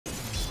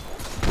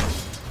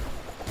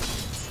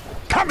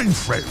Coming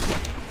through.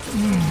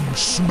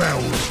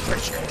 Smells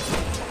fishy.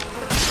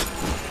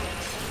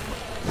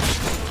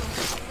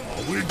 I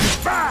will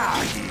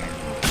devour you.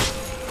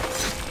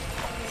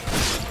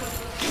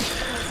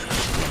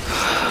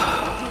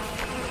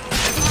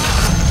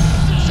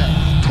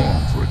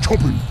 Time for a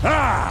chopping.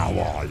 Ah,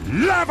 well, I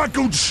love a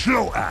good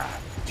slaughter.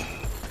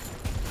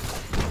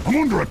 I'm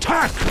under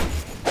attack.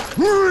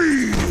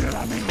 Real,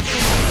 I mean.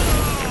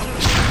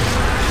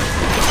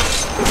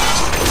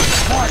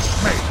 Watch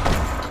me.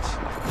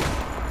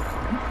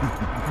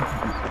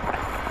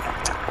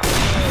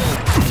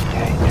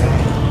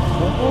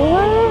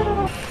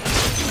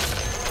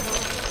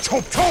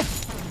 Chop, chop.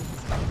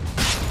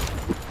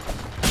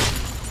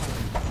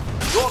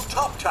 Your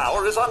top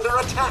tower is under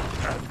attack.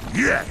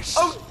 Yes.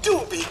 Oh,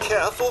 do be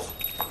careful.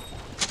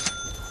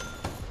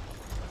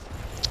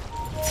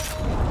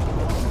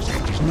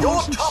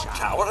 Your top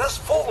tower has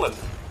fallen.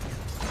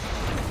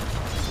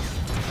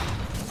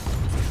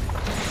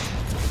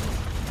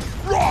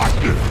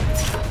 Right.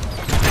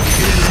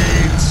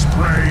 Killing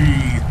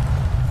spree.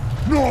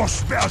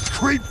 Nice bit of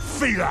creep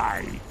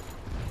filet.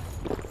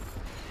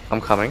 I'm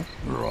coming.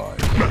 Right.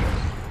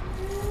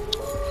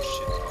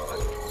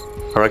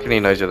 I reckon he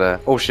knows you're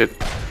there. Oh shit.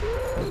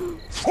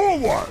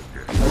 Forward.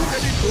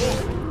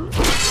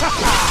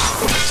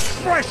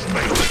 Fresh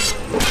meat.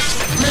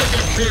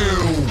 Mega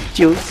kill.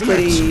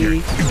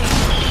 Juicy.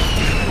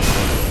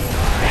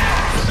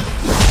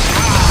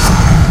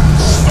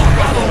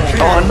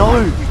 Oh no!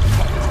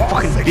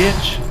 Fucking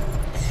bitch!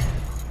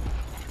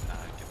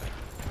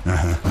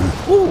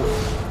 Ooh.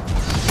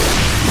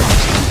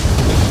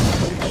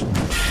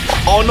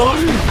 Oh no!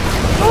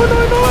 No no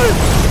no! No!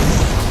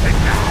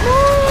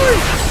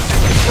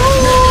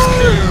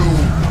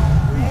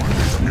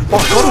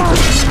 Oh, got him!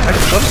 I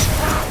just got him!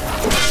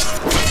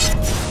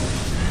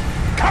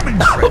 Coming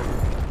through.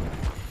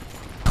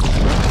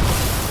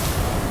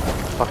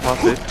 Fuck my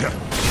dude.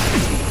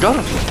 Got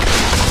him!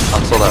 I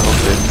saw that hook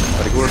dude.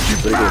 Very good,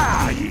 very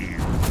good.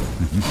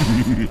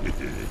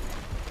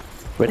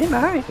 Very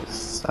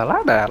nice. I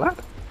like that, I like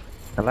that.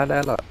 I like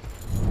that a lot.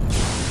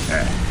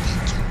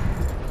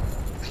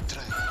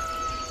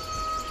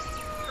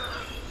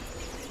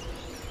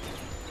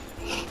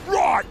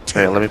 Right.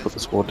 Okay, let me put the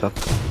sword down.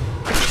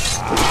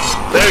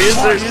 There he is,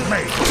 there he is.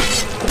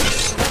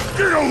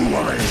 Get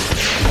over me.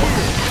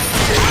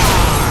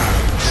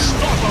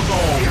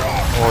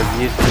 Oh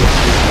yes, yes,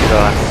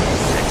 yes,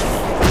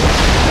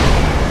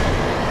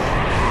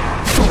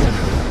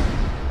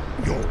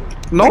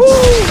 no! No!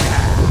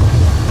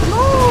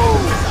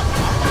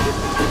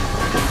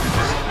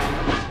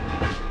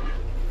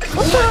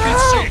 What the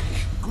hell?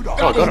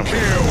 Oh, I got him.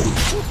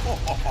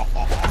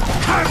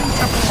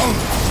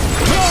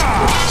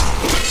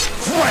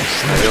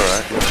 Yeah, you're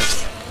alright.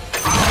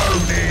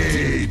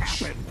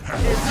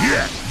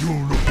 Yeah, you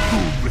look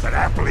good with an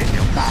apple in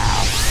your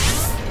mouth.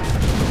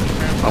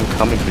 I'm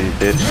coming for you,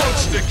 bitch.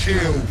 Monster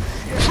kill!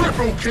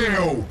 Triple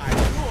kill!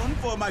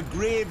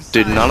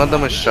 Dude, none of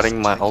them are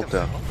shutting my ult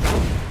down.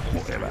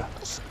 Whatever.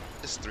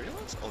 There's 3 of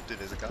us? Oh, dude,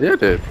 there's a guy. Yeah,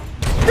 dude.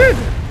 Dude.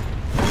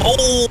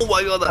 Oh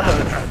my god, that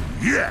hurt.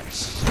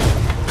 Yes!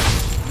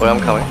 Wait, I'm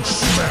coming.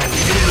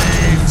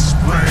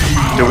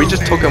 Dude, we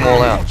just took them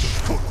all out.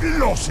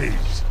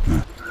 Losses!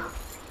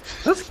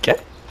 That's gay.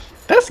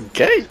 That's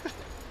gay.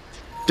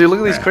 Dude, look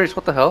at these creeps.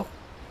 What the hell?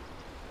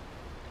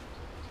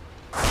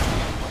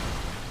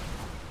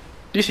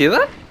 Do you see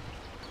that?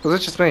 Was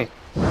it just me?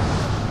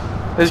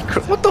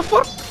 What the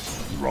fuck?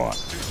 Right.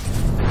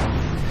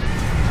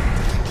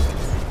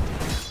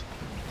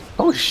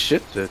 Holy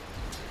shit, dude.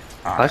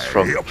 Nice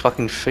from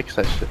fucking fix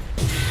that shit.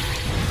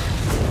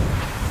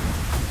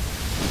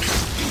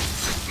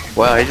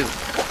 Wow, he just...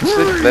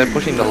 They're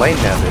pushing the lane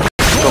now, dude.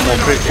 Got more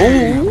creeps.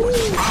 Ooh!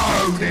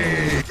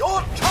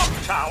 Your top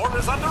tower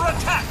is under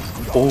attack.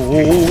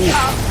 Oh,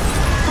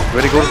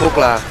 very good hook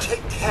lah.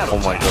 Oh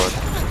my god.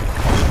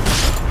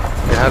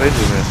 Yeah, how did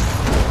you miss?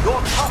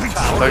 Your top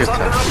tower is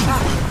under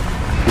attack.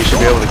 You should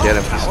be able to get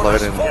him. He's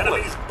slowed in.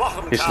 Enemy's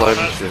bottom He's tower slowed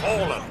in has shit.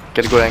 fallen.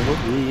 Get a good angle.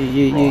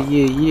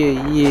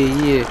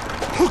 Yeah.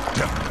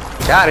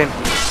 Got him.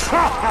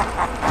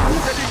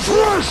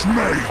 Fresh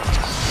meat!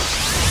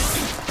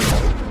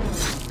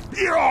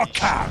 Here I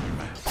come!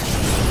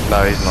 No,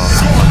 he's not.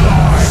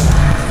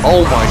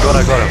 Oh my god,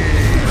 I got him.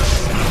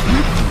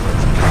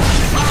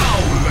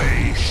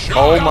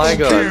 Oh my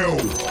god.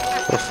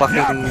 What a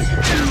fucking...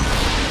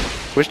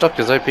 Witch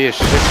Doctor's OP as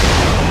shit.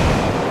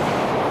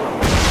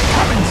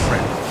 Coming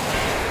through.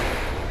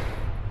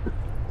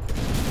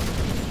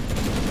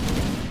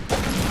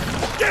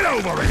 Get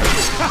over it!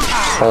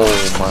 Oh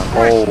my.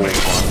 Oh.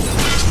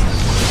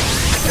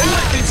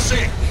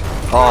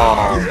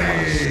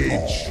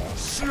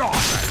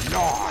 Slaughter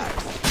live!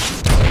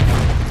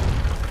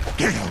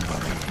 Get over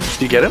it!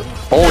 Did you get him?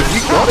 Oh,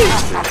 you got it!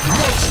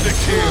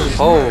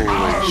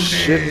 Holy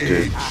shit,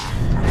 dude.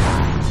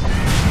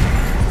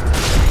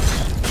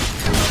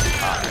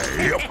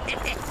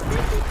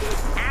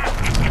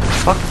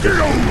 Fuck. Get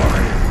over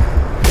it!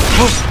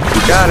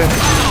 You got him.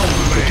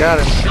 You got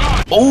him.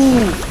 Oh!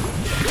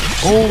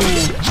 Oh!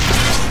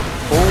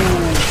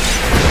 Oh!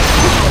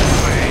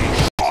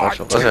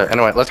 Let's go.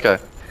 Anyway, let's go.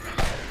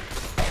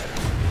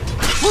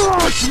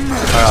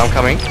 Alright, I'm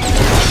coming.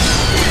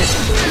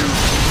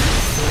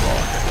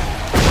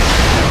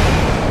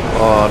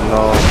 Oh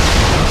no.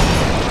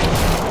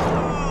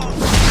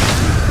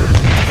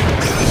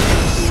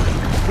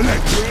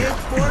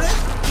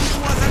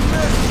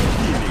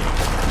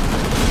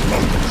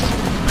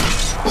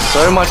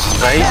 So much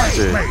space,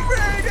 dude.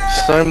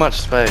 So much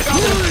space.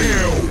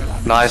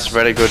 Nice,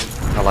 very good.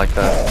 I like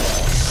that.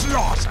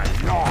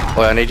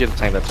 Oh, I need you to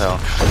tank that tower.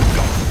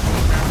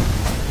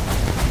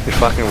 You're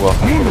fucking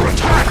welcome.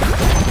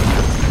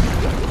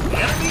 The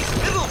enemy's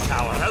middle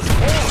tower has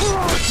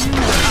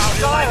fallen. How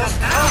do I